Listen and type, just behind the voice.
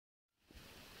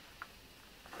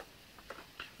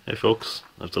Hey folks,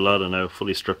 I have the Lada now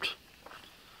fully stripped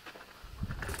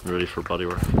and ready for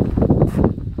bodywork.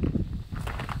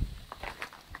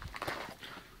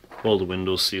 All the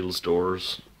windows, seals,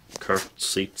 doors, curtains,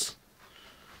 seats,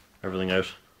 everything out.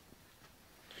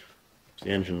 The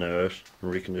engine now out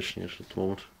and reconditioning it at the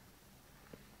moment.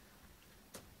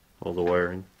 All the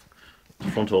wiring. The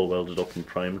front all welded up and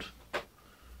primed.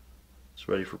 It's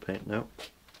ready for paint now.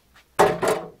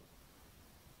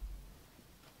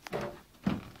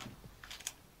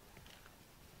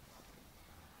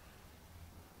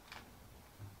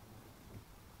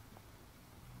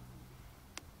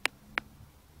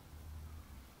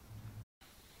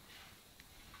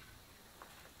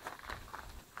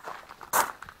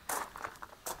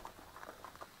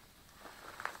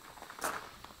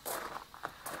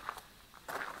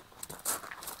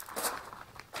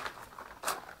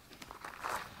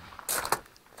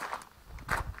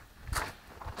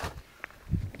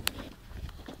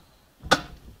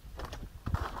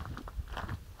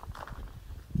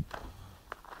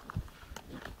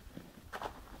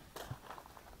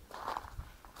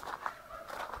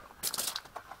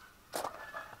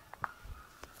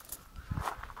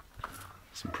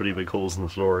 Some pretty big holes in the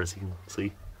floor, as you can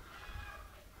see.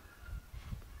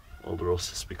 All the rust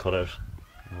has to be cut out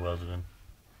and welded in.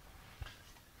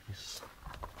 Yes.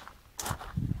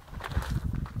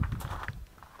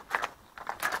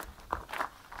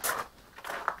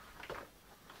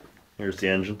 Here's the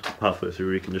engine, halfway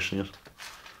through reconditioning it.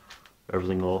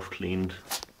 Everything off, cleaned.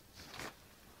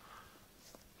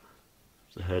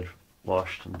 The head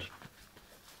washed and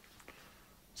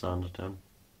sanded down.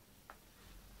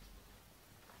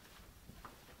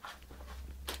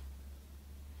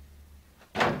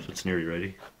 So it's nearly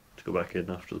ready to go back in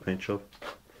after the paint job.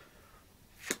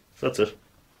 So that's it.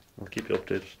 I'll keep you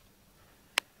updated.